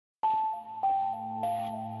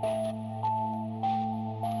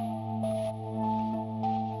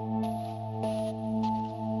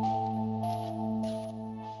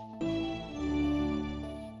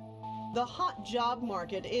The hot job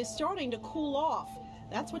market is starting to cool off.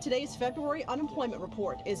 That's what today's February unemployment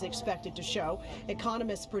report is expected to show.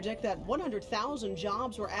 Economists predict that 100,000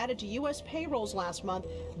 jobs were added to U.S. payrolls last month.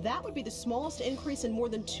 That would be the smallest increase in more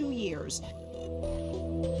than 2 years.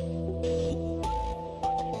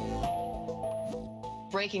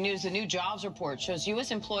 Breaking news, the new jobs report shows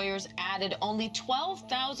U.S. employers added only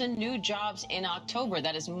 12,000 new jobs in October.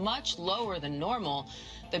 That is much lower than normal.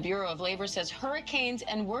 The Bureau of Labor says hurricanes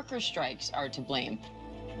and worker strikes are to blame.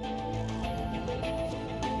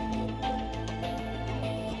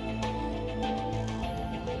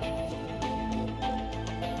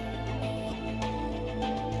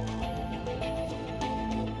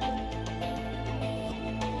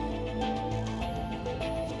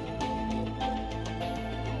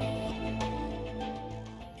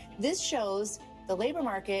 This shows the labor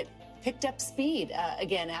market picked up speed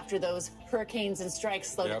again after those hurricanes and strikes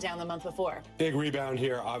slowed it down the month before. Big rebound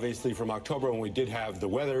here, obviously, from October when we did have the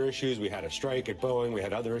weather issues. We had a strike at Boeing. We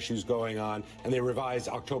had other issues going on, and they revised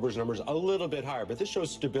October's numbers a little bit higher. But this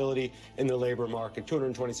shows stability in the labor market,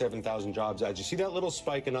 227,000 jobs added. You see that little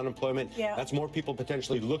spike in unemployment? Yeah. That's more people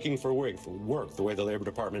potentially looking for work, the way the Labor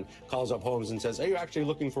Department calls up homes and says, are you actually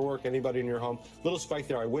looking for work? Anybody in your home? Little spike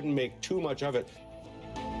there. I wouldn't make too much of it.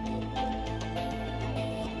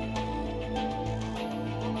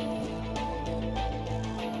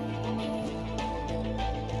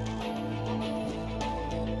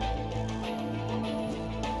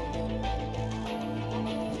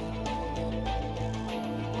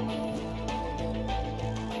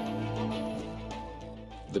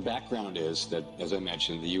 The background is that, as I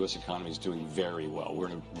mentioned, the U.S. economy is doing very well. We're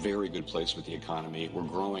in a very good place with the economy. We're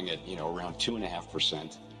growing at, around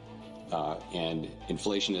 2.5%. And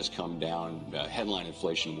inflation has come down. Headline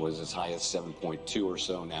inflation was as high as 7.2 or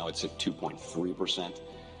so. Now it's at 2.3%.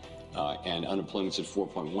 And unemployment's at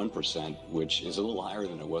 4.1%, which is a little higher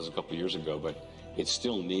than it was a couple of years ago, but it's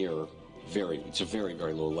still it's a very,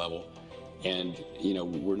 very low level. And,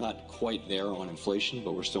 we're not quite there on inflation,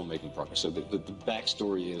 but we're still making progress. So the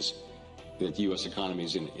backstory is that the U.S. economy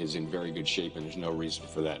is in very good shape, and there's no reason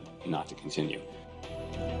for that not to continue.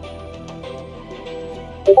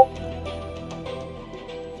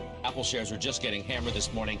 Apple shares are just getting hammered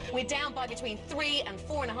this morning. We're down by between 3 and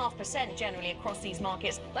 4.5% generally across these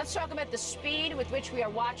markets. Let's talk about the speed with which we are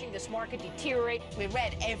watching this market deteriorate. We're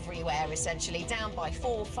red everywhere, essentially, down by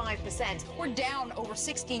 4-5%. We're down over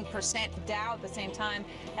 16%. Dow at the same time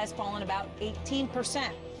has fallen about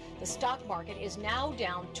 18%. The stock market is now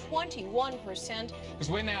down 21%. Because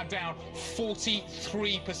we're now down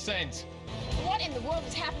 43%. What in the world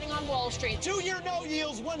is happening on Wall Street? 2-year note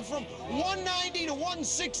yields went from 190 to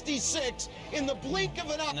 166 in the blink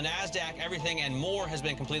of an eye. On the NASDAQ, everything and more has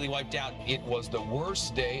been completely wiped out. It was the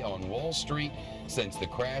worst day on Wall Street since the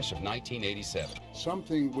crash of 1987.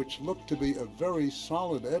 Something which looked to be a very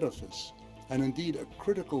solid edifice, and indeed a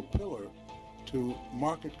critical pillar to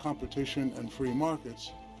market competition and free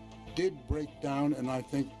markets, did break down, and I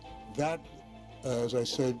think that, as I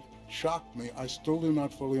said, shocked me. I still do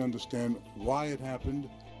not fully understand why it happened.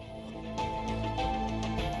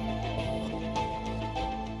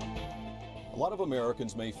 A lot of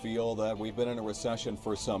Americans may feel that we've been in a recession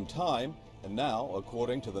for some time, and now,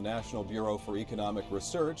 according to the National Bureau for Economic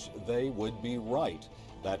Research, they would be right.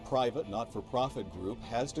 That private, not-for-profit group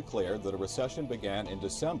has declared that a recession began in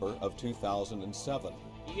December of 2007.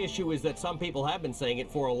 The issue is that some people have been saying it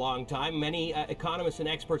for a long time. Many economists and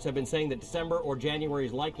experts have been saying that December or January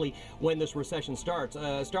is likely when this recession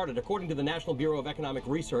started. According to the National Bureau of Economic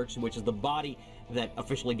Research, which is the body that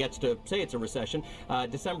officially gets to say it's a recession,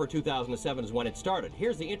 December 2007 is when it started.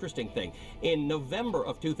 Here's the interesting thing. In November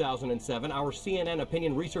of 2007, our CNN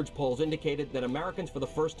opinion research polls indicated that Americans for the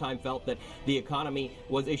first time felt that the economy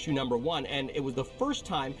was issue number one, and it was the first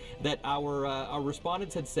time that our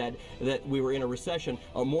respondents had said that we were in a recession.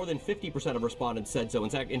 More than 50% of respondents said so. In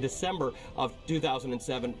fact, in December of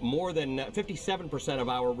 2007, more than 57% of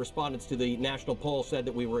our respondents to the national poll said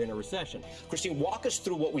that we were in a recession. Christine, walk us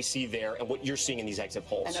through what we see there and what you're seeing in these exit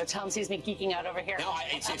polls. I know Tom sees me geeking out over here. No,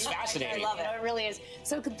 it's fascinating. I love it. It really is.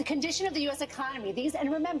 So the condition of the U.S. economy,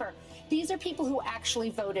 and remember, these are people who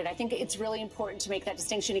actually voted. I think it's really important to make that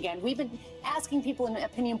distinction again. We've been asking people in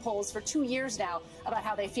opinion polls for 2 years now about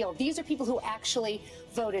how they feel. These are people who actually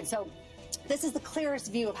voted. So this is the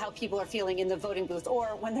clearest view of how people are feeling in the voting booth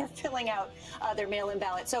or when they're filling out their mail-in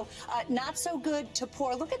ballot. So not so good to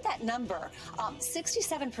poor. Look at that number,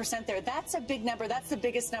 67% there. That's a big number. That's the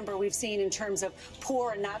biggest number we've seen in terms of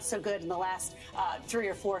poor and not so good in the last 3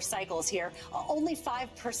 or 4 cycles here. Only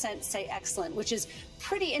 5% say excellent, which is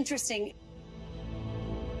pretty interesting.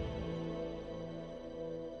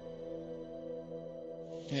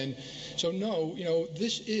 And so, no,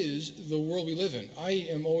 this is the world we live in. I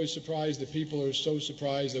am always surprised that people are so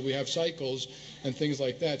surprised that we have cycles and things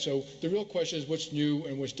like that. So the real question is what's new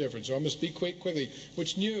and what's different. So I'm going to speak quickly.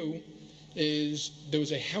 What's new is there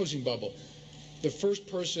was a housing bubble. The first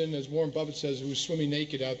person, as Warren Buffett says, who was swimming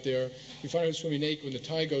naked out there, you find out who's swimming naked when the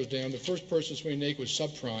tide goes down. The first person swimming naked was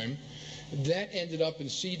subprime. That ended up in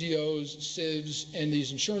CDOs, CIVs, and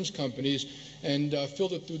these insurance companies, and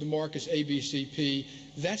filtered through the markets, ABCP.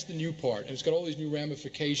 That's the new part, and it's got all these new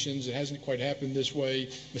ramifications. It hasn't quite happened this way.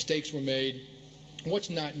 Mistakes were made. What's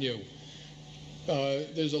not new?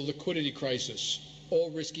 There's a liquidity crisis. All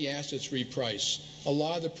risky assets reprice. A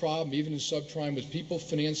lot of the problem, even in subprime, was people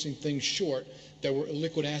financing things short that were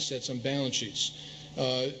illiquid assets on balance sheets.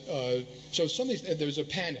 So there's a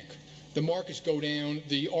panic. The markets go down,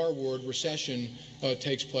 the R word, recession,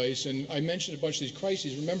 takes place. And I mentioned a bunch of these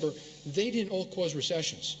crises. Remember, they didn't all cause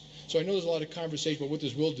recessions. So I know there's a lot of conversation about what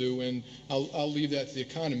this will do, and I'll leave that to the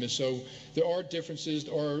economists. So there are differences,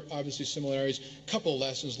 there are obviously similarities. A couple of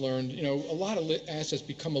lessons learned. A lot of assets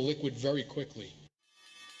become illiquid very quickly.